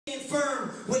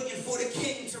firm, waiting for the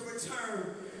king to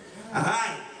return.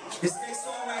 Alright, this next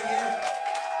song right here.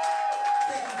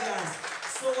 Thank you guys.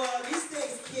 So these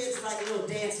days kids like little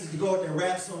dances to go with their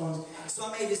rap songs. So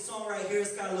I made this song right here.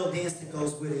 It's got a little dance that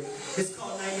goes with it. It's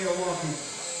called Nightmare Walking.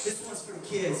 This one's for the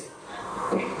kids.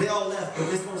 They all left,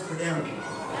 but this one's for them.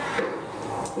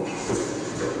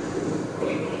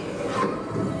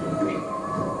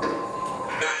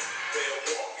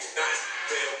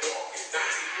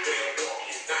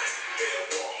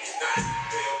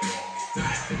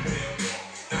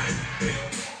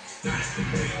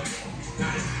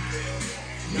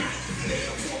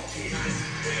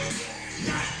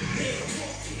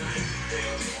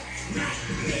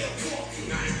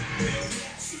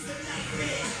 She's a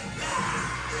nightmare.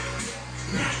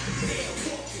 Nightmare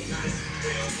walking.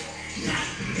 Nightmare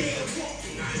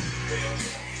walking. Nightmare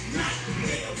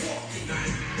walking.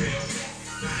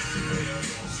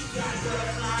 She got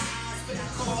butterfly eyes, but I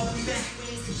call them bat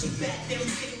wings. She bat them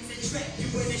things and trap you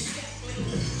in a shackling.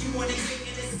 You wanna get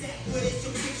in a sack with it, so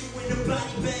put you in a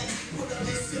body bag. Pull up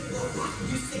this zipper.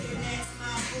 You say your name's my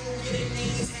boo, get a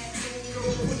name tattoo.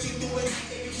 Girl, what you doing?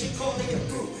 You should call it a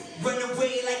brew. Run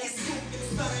away like it's scoop, them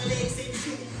spotted legs ain't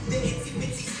true. The itsy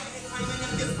bitsy spider climbing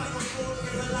up your spinal cord,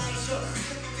 paralyze you.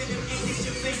 Looking for them angels,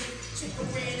 your vein. Check her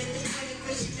in at the clinic,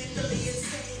 cause she mentally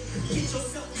insane. Get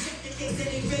yourself checked in case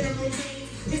any venom remains.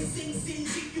 It sinks in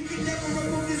deep, you can never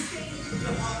remove this game.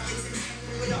 Your heart gets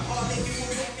entangled with a heart that you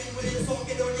were walking with a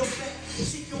target on your back.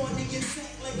 She going to get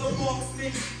sacked like a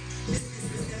marksman. This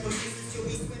business never misses, you'll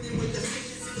be swimming with the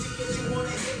fishes and chicken you wanna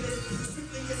hit this.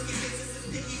 Strictly risky business is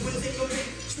sticky with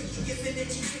entanglement. Tricky gets in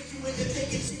it, she trick you into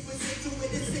thinking she was into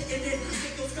it. It's sickening.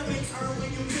 Pickles come and turn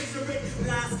when you picture it.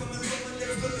 Lies coming from her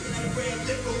lips looking like red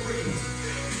licorice.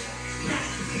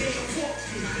 Nightmare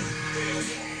walking.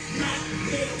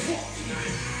 Nightmare walking.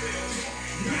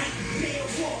 Nightmare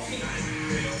walking.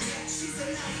 She's a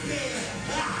nightmare.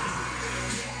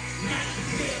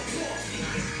 Nightmare walking.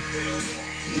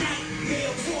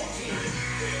 Nightmare walking.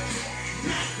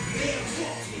 Nightmare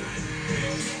walking.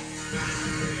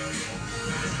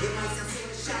 It might sound sort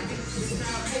of shocking, it's not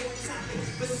a foreign topic,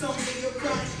 but so many are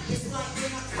right. It's like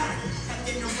when I caught it,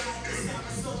 having a ride. This time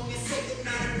a song is so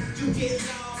hypnotic. You get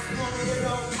lost, wanted it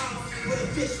all out. With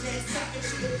a fishnet stopping,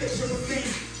 she a fish of a thing.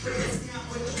 But that's not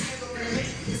what the terrible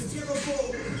meant. It's terrible.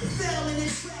 Fell in a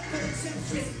trap with a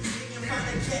temptress. You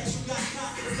find a catch, you got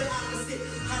caught, it's the opposite.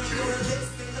 Honey on her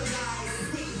lips, make a lie.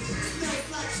 Sweet, smells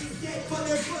like she's dead, but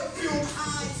her perfume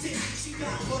hides it. She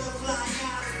got butterfly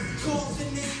eyes. Calls the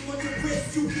name on your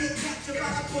wrist, you get captured by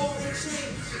a ball and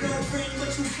chain. No friend, but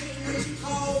you gain when she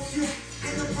calls you.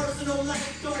 And the personal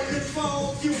life don't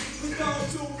involve you. With all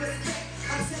due respect,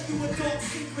 I tell you a dark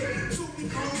secret. To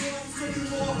become one, so you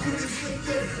all could be sleep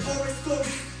with. Horror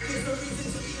stories, there's a reason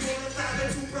to be mortified. The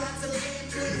two brides of land,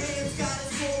 join hands, God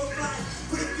is glorified.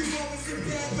 But if you always in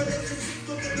bad relationships,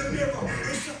 look in the mirror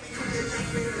and tell me who your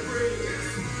nightmare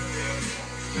is.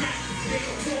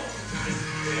 Nightmare walking.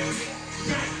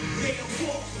 Nightmare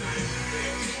walking.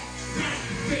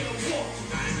 Nightmare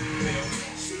walking.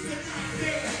 She's a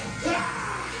nightmare.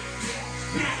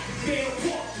 Nightmare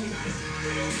walking.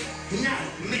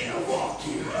 Nightmare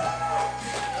walking.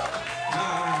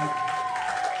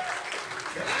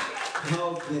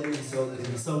 Oh goodness, oh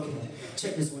goodness. Okay,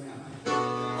 check this one out.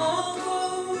 All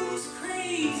those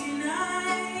crazy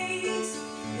nights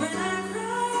when I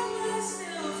cried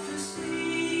myself to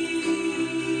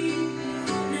sleep.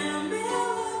 Now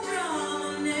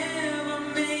melodrama never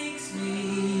makes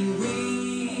me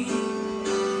weep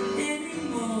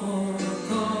anymore,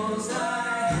 'cause I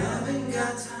haven't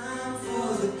got time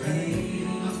for the pain.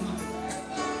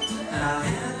 I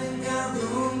haven't got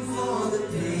room for the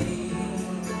pain.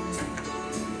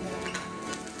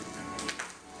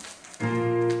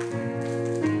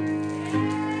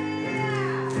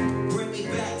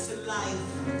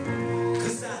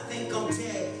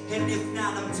 And if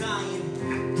not, I'm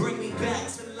dying. Bring me back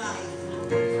to life.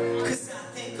 Cause I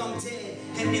think I'm dead.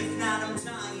 And if not, I'm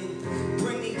dying.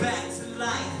 Bring me back to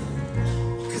life.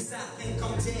 Cause I think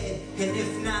I'm dead. And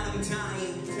if not, I'm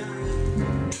dying.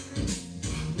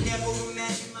 Never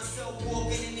imagined myself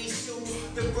walking in these shoes.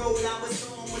 The road I was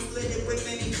on was littered with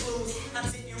many clues. I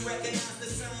didn't recognize the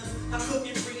signs, I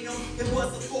couldn't read them. It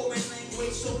was a foreign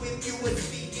language, so if you were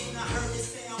speaking, I heard the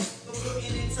sound, but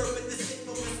couldn't interpret the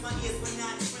signal as my ears were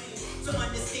not trained to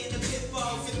understand the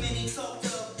pitfalls that many talked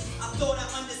of. I thought I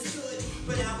understood,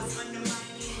 but I was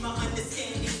undermining my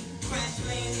understanding. Crash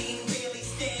landing, barely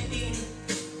standing.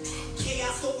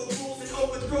 Chaos over rules and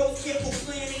overthrows, careful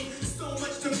planning. So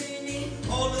much demanding,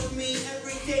 all of me,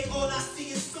 every day. All I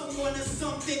see is someone or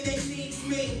something that needs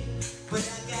me. But I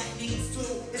got needs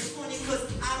too. it's funny cause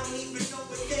I don't even know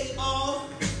what they are.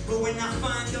 But when I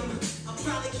find them, I'll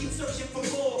probably keep searching for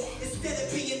more instead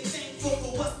of being thankful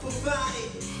for what's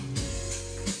provided.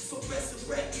 So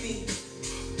resurrect me.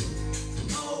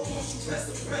 Oh, won't you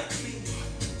resurrect me?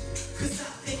 Cause I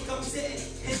think I'm dead,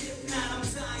 and if not, I'm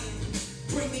dying.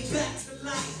 Bring me back to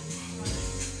life.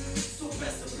 So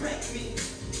resurrect me.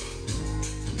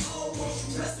 Oh, won't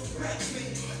you resurrect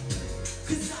me?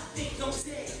 Cause I think I'm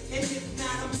dead, and if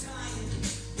not, I'm dying.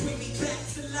 Bring me back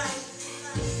to life.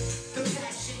 The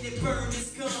passion that burned is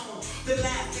gone. The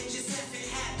laughing just hasn't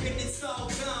happened, it's all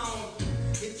gone.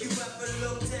 If you ever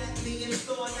looked at me and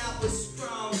thought I was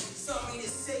strong, sorry to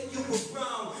say you were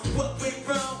wrong. What went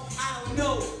wrong? I don't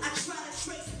know. I try to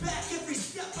trace back every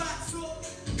step I took.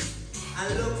 I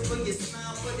look for your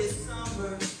smile for this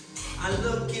summer. I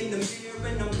look in the mirror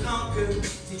and I'm conquered.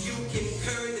 Do you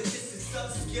concur that this is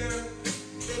obscure?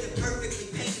 That the perfectly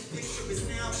painted picture is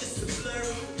now just a blur.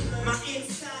 My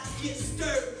insides get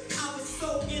stirred. I was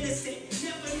so innocent,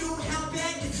 never knew how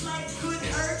bad this life could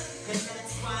hurt. And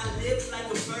that's why I live like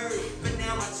a bird, but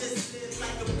now I just live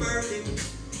like a burden.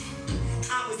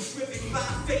 I was driven by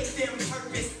faith and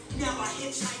purpose. Now I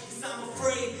hitchhike cause I'm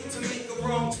afraid to make a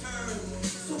wrong turn.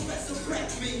 So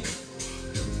resurrect me.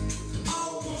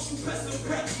 Oh, won't you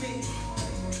resurrect me?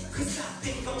 Cause I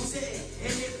think I'm dead,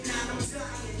 and if not, I'm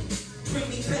dying. Bring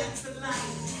me back to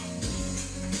life.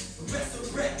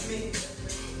 Resurrect me.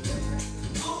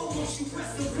 Oh, won't you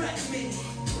resurrect me?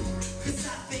 Cause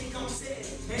I think I'm dead,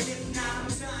 and if not, I'm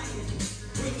dying.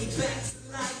 Bring me back to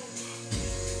life.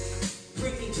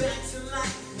 Bring me back to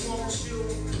life. Won't you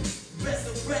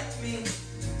resurrect me?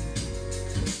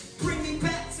 Bring me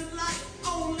back to life.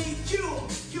 Only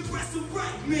you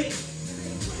resurrect me.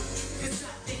 Cause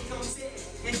I think I'm dead,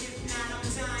 and if not, I'm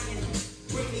dying.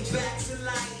 Bring me back to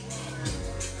life.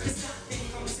 Cause I think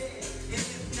I'm dead, and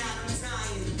if not, I'm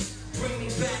dying. Bring me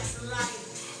back to life.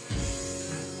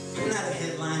 I'm not a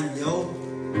headliner, yo.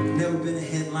 Never been a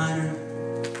headliner.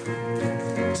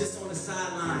 Just on the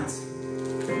sidelines,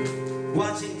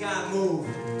 watching God move,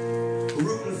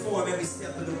 rooting for him every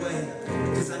step of the way.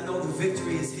 Cause I know the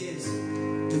victory is his.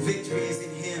 The victory is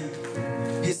in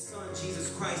him. His son, Jesus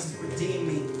Christ, has redeemed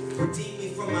me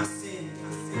from my sin.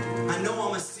 I know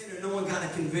I'm a sinner, no one gotta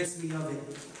convince me of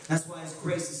it. That's why his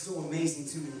grace is so amazing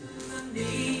to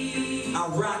me. I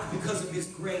rock because of his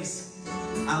grace.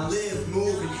 I live,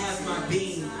 move, and have my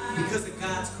being because of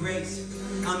God's grace.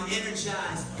 I'm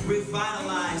energized,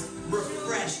 revitalized,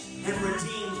 refreshed, and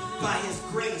redeemed by his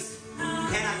grace.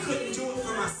 And I couldn't do it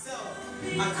for myself.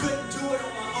 I couldn't do it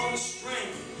on my own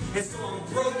strength. And so I'm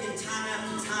broken time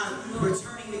after time,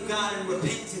 returning to God in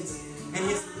repentance. And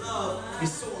his love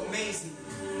is so amazing.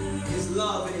 His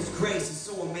love and his grace is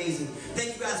so amazing.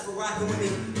 Thank you guys for rocking with me.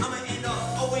 I'm gonna end up.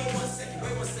 Oh, wait one second.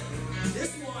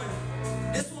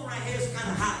 This one right here is kind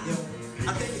of hot, yo.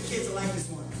 I think the kids will like this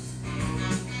one.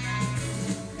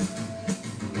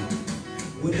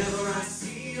 Whenever I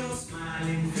see your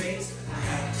smiling face, I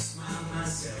have to smile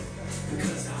myself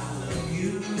because I love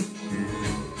you.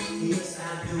 Yes, I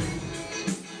do.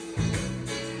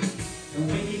 And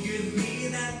when you give me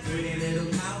that pretty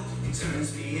little pout, it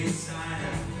turns me inside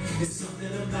out. There's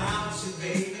something about you,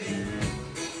 baby,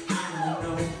 I don't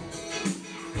know.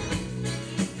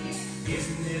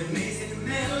 Isn't it amazing a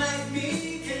man like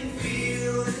me can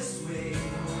feel this way?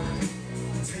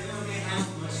 Tell me how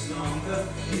much longer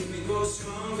if we go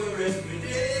stronger every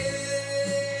day.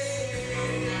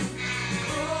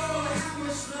 Oh, how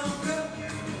much longer?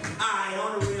 Alright,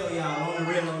 on the real, y'all, on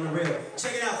the real.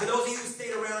 Check it out, for those of you who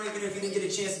stayed around, even if you didn't get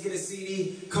a chance to get a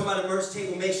CD, come by the merch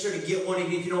table, make sure to get one,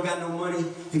 even if you don't got no money.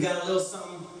 If you got a little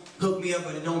something, hook me up,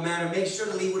 but it don't matter. Make sure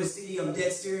to leave with a CD. I'm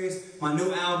dead serious. My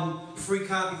new album, free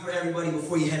copy for everybody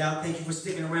before you head out. Thank you for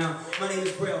sticking around. My name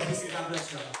is Braille. Peace and God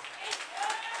bless y'all.